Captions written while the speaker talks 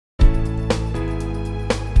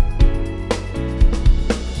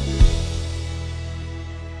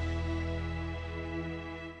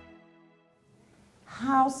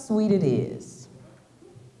how sweet it is.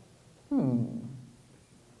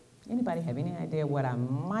 Anybody have any idea what I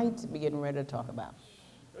might be getting ready to talk about?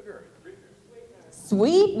 Sugar.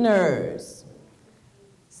 Sweeteners.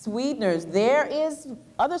 Sweeteners. There is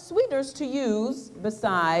other sweeteners to use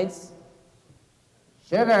besides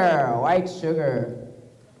sugar, white sugar.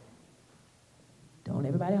 Don't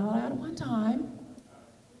everybody holler out at one time.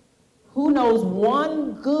 Who knows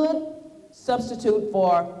one good substitute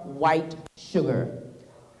for white sugar?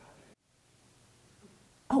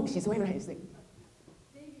 Oh, she's waving her hand.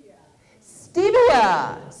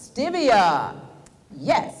 Stevia. Stevia.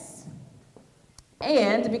 Yes.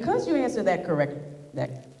 And because you answered that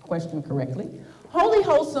question correctly, Holy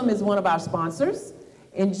Wholesome is one of our sponsors.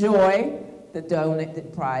 Enjoy the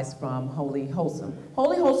donated prize from Holy Wholesome.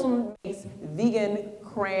 Holy Wholesome makes vegan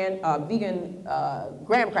graham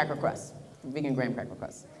cracker crust. Vegan graham cracker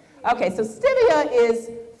crust. Okay, so stevia is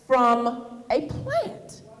from a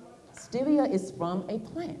plant. Stevia is from a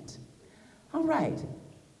plant. All right.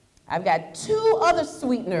 I've got two other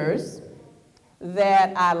sweeteners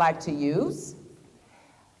that I like to use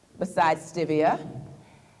besides stevia.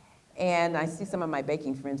 And I see some of my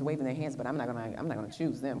baking friends waving their hands, but I'm not gonna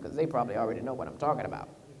choose them because they probably already know what I'm talking about.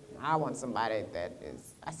 I want somebody that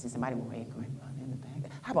is, I see somebody waving in the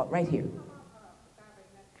back. How about right here?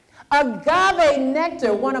 Agave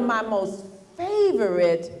nectar, one of my most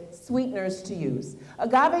favorite sweeteners to use.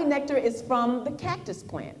 Agave nectar is from the cactus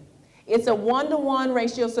plant. It's a 1-to-1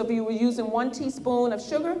 ratio, so if you were using 1 teaspoon of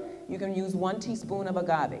sugar, you can use 1 teaspoon of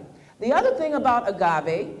agave. The other thing about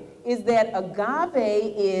agave is that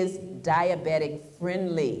agave is diabetic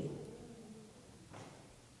friendly.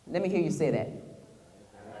 Let me hear you say that.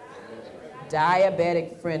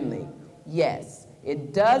 Diabetic friendly. Yes.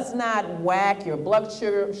 It does not whack your blood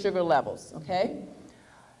sugar levels, okay?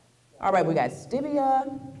 All right, we got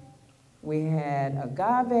stevia. We had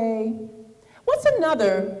agave. What's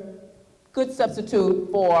another good substitute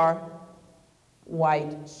for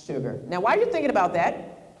white sugar? Now, while you're thinking about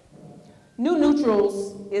that, New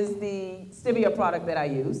Neutrals is the stevia product that I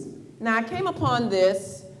use. Now, I came upon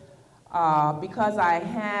this because I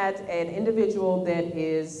had an individual that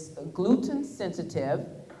is gluten sensitive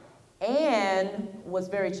and was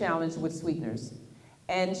very challenged with sweeteners.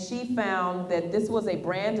 And she found that this was a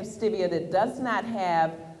brand of stevia that does not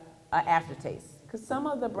have an aftertaste, because some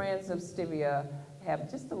of the brands of stevia have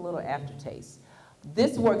just a little aftertaste.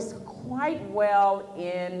 This works quite well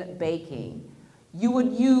in baking. You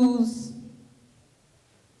would use,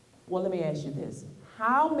 well, let me ask you this.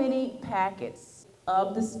 How many packets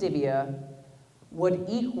of the stevia would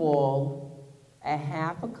equal a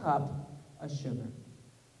half a cup of sugar?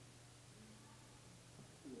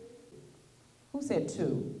 Who said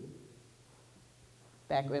 2?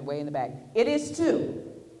 Back, way in the back. It is 2.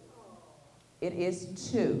 It is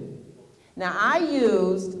 2. Now, I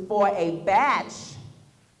used for a batch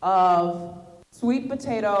of sweet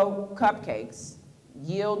potato cupcakes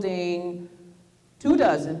yielding 2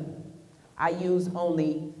 dozen, I used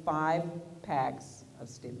only 5 packs of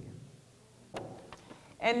stevia.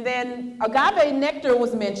 And then agave nectar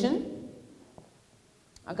was mentioned.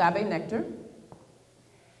 Agave nectar.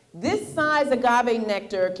 This size agave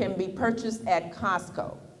nectar can be purchased at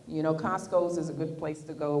Costco. You know, Costco's is a good place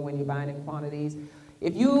to go when you're buying in quantities.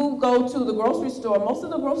 If you go to the grocery store, most of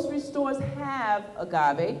the grocery stores have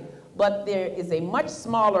agave, but there is a much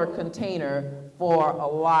smaller container for a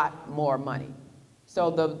lot more money.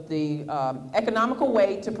 So the economical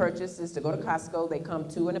way to purchase is to go to Costco. They come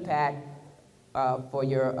 2 in a pack for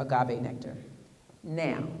your agave nectar.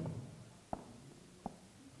 Now,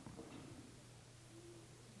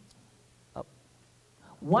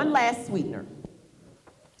 one last sweetener.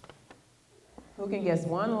 Who can guess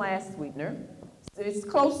one last sweetener? It's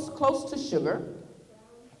close to sugar.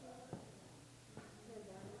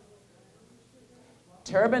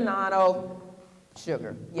 Turbinado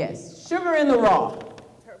sugar. Yes, sugar in the raw.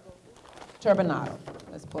 Turbinado.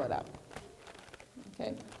 Let's pull it out.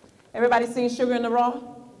 Okay. Everybody seen sugar in the raw?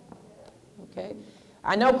 Okay.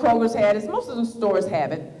 I know Kroger's had it. Most of the stores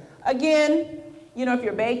have it. Again, you know, if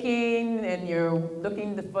you're baking and you're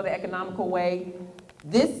looking for the economical way,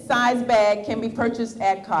 this size bag can be purchased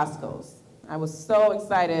at Costco's. I was so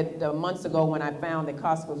excited months ago when I found that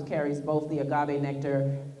Costco's carries both the agave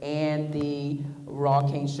nectar and the raw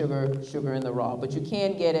cane sugar in the raw. But you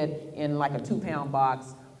can get it in like a 2-pound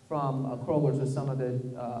box from Kroger's or some of the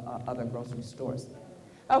other grocery stores.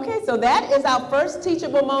 Okay, so that is our first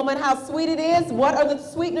teachable moment, how sweet it is. What are the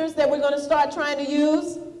sweeteners that we're going to start trying to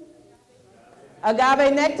use?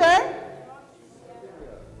 Agave nectar,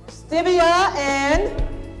 stevia, and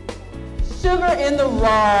Sugar in the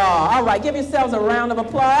raw. All right, give yourselves a round of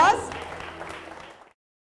applause.